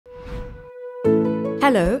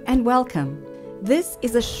Hello and welcome. This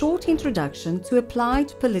is a short introduction to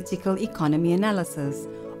Applied Political Economy Analysis,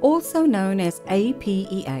 also known as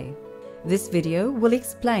APEA. This video will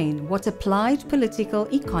explain what Applied Political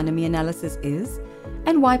Economy Analysis is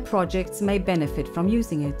and why projects may benefit from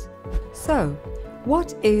using it. So,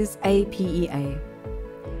 what is APEA?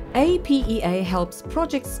 APEA helps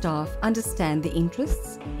project staff understand the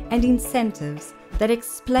interests and incentives that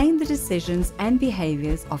explain the decisions and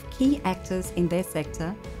behaviors of key actors in their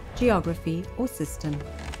sector, geography, or system.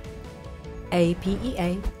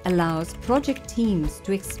 APEA allows project teams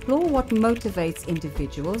to explore what motivates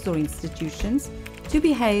individuals or institutions to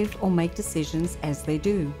behave or make decisions as they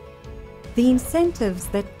do. The incentives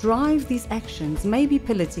that drive these actions may be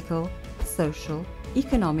political, social,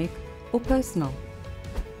 economic, or personal.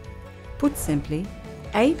 Put simply,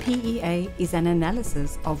 APEA is an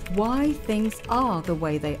analysis of why things are the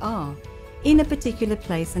way they are in a particular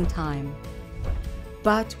place and time.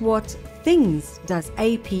 But what things does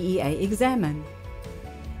APEA examine?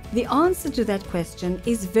 The answer to that question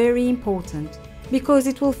is very important because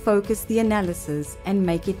it will focus the analysis and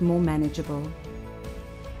make it more manageable.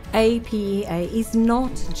 APEA is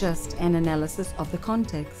not just an analysis of the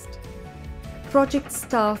context. Project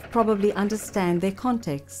staff probably understand their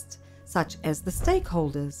context, such as the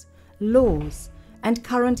stakeholders, laws, and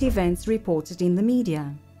current events reported in the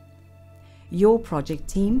media. Your project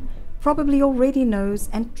team probably already knows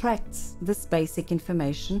and tracks this basic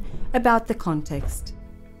information about the context.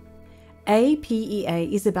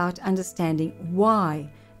 APEA is about understanding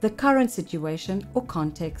why the current situation or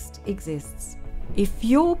context exists. If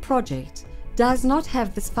your project does not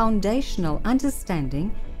have this foundational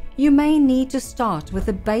understanding, you may need to start with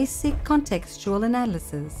a basic contextual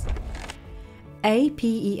analysis.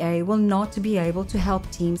 APEA will not be able to help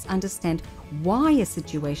teams understand why a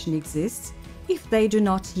situation exists if they do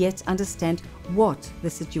not yet understand what the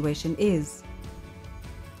situation is.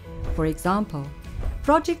 For example,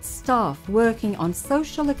 project staff working on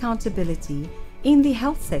social accountability in the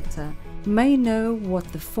health sector may know what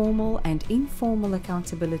the formal and informal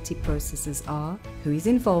accountability processes are, who is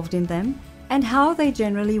involved in them, and how they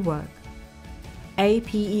generally work.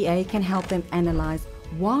 APEA can help them analyze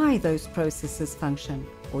why those processes function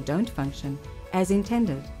or don't function as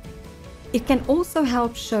intended. It can also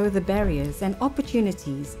help show the barriers and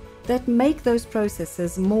opportunities that make those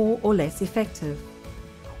processes more or less effective.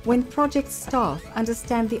 When project staff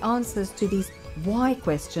understand the answers to these why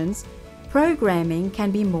questions, programming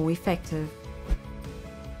can be more effective.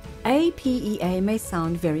 APEA may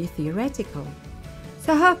sound very theoretical.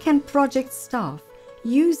 So how can project staff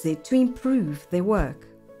use it to improve their work?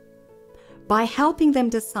 By helping them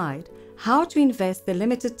decide how to invest their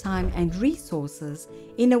limited time and resources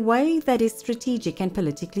in a way that is strategic and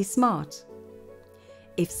politically smart.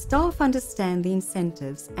 If staff understand the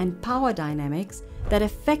incentives and power dynamics that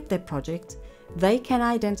affect their project, they can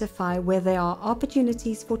identify where there are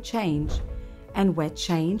opportunities for change and where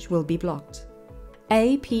change will be blocked.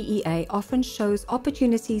 APEA often shows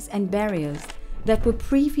opportunities and barriers that were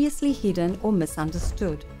previously hidden or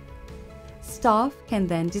misunderstood. Staff can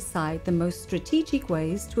then decide the most strategic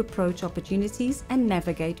ways to approach opportunities and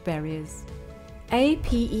navigate barriers.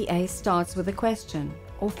 APEA starts with a question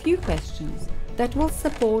or few questions that will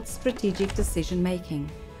support strategic decision making,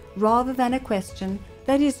 rather than a question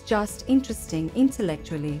that is just interesting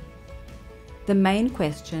intellectually. The main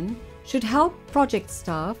question should help project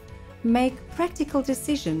staff make practical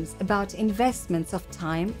decisions about investments of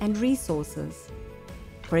time and resources.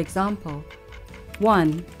 For example,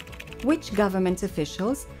 1. Which government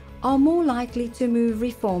officials are more likely to move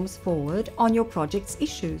reforms forward on your project's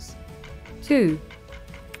issues? 2.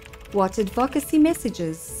 What advocacy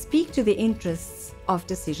messages speak to the interests of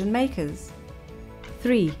decision makers?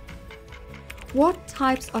 3. What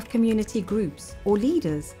types of community groups or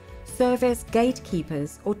leaders serve as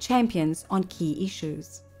gatekeepers or champions on key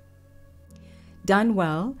issues? Done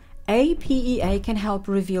well, APEA can help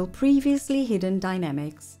reveal previously hidden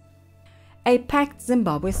dynamics. A Pact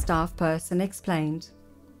Zimbabwe staff person explained,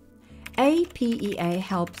 APEA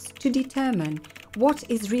helps to determine what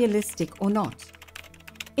is realistic or not.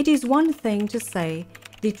 It is one thing to say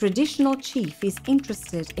the traditional chief is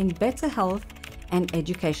interested in better health and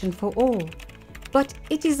education for all, but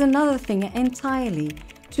it is another thing entirely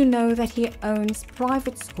to know that he owns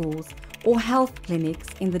private schools or health clinics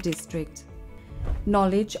in the district.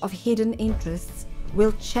 Knowledge of hidden interests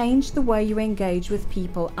will change the way you engage with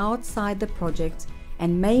people outside the project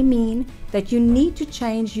and may mean that you need to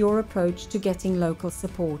change your approach to getting local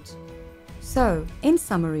support. So, in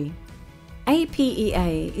summary,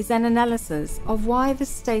 APEA is an analysis of why the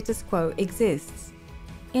status quo exists.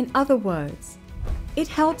 In other words, It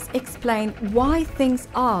helps explain why things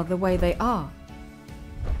are the way they are.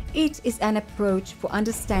 It is an approach for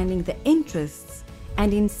understanding the interests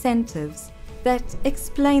and incentives that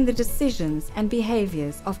explain the decisions and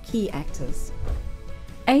behaviors of key actors.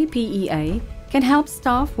 APEA can help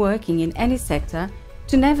staff working in any sector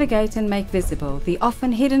to navigate and make visible the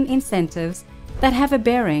often hidden incentives that have a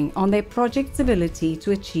bearing on their project's ability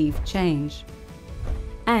to achieve change.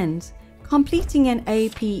 And completing an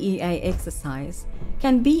APEA exercise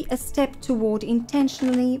can be a step toward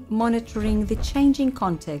intentionally monitoring the changing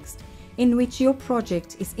context in which your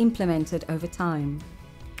project is implemented over time.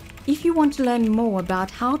 If you want to learn more about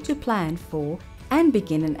how to plan for and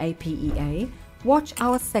begin an APEA, watch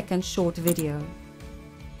our second short video.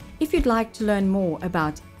 If you'd like to learn more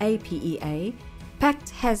about APEA,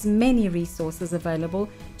 Pact has many resources available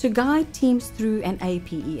to guide teams through an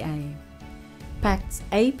APEA. Pact's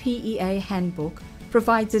APEA Handbook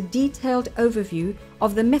provides a detailed overview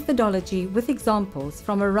of the methodology with examples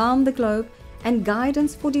from around the globe and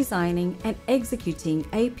guidance for designing and executing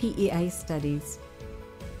APEA studies.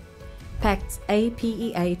 Pact's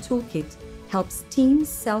APEA Toolkit helps teams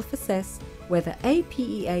self-assess whether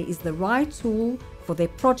APEA is the right tool for their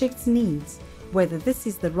project's needs, whether this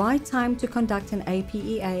is the right time to conduct an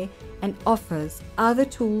APEA, and offers other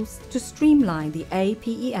tools to streamline the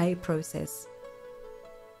APEA process.